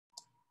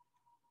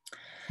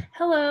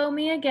Hello,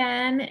 me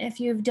again.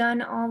 If you've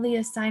done all the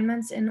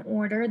assignments in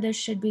order, this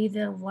should be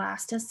the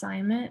last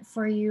assignment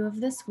for you of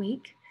this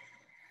week.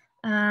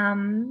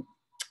 You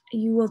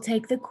will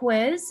take the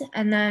quiz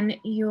and then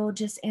you'll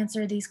just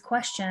answer these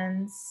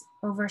questions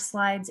over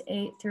slides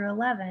 8 through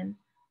 11.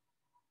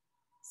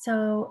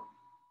 So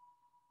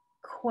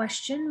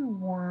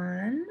question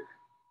one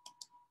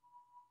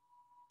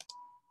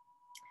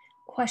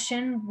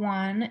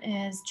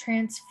is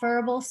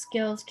transferable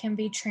skills can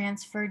be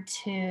transferred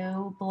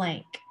to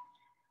blank.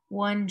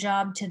 One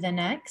job to the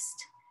next,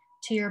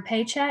 to your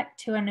paycheck,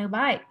 to a new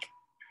bike.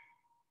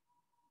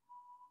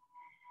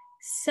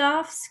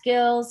 Soft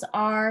skills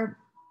are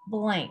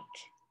blank,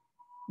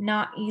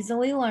 not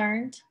easily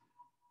learned,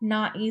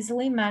 not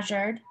easily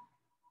measured,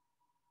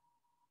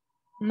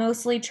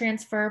 mostly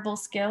transferable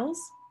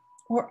skills,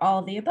 or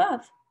all the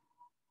above.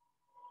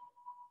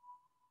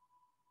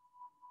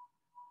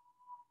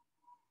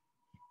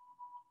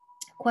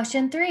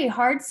 Question 3,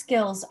 hard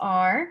skills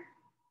are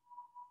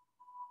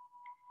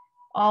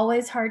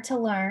always hard to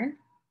learn,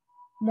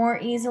 more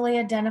easily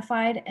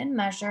identified and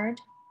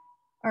measured,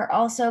 are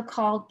also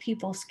called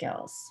people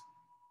skills.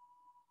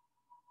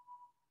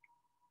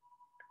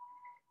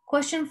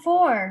 Question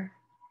 4,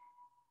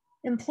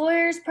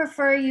 employers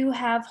prefer you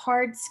have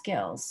hard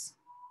skills.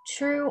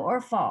 True or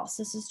false?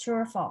 This is true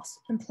or false.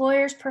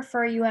 Employers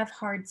prefer you have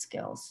hard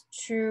skills.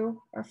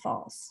 True or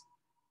false?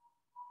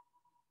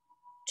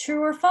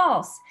 True or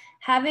false?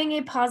 Having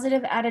a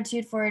positive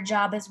attitude for a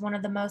job is one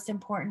of the most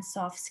important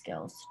soft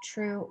skills.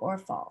 True or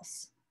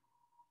false?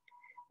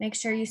 Make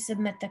sure you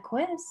submit the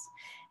quiz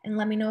and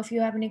let me know if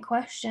you have any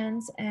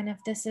questions. And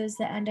if this is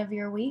the end of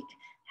your week,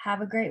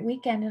 have a great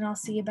weekend and I'll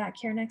see you back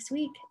here next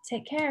week.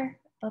 Take care.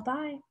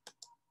 Bye-bye.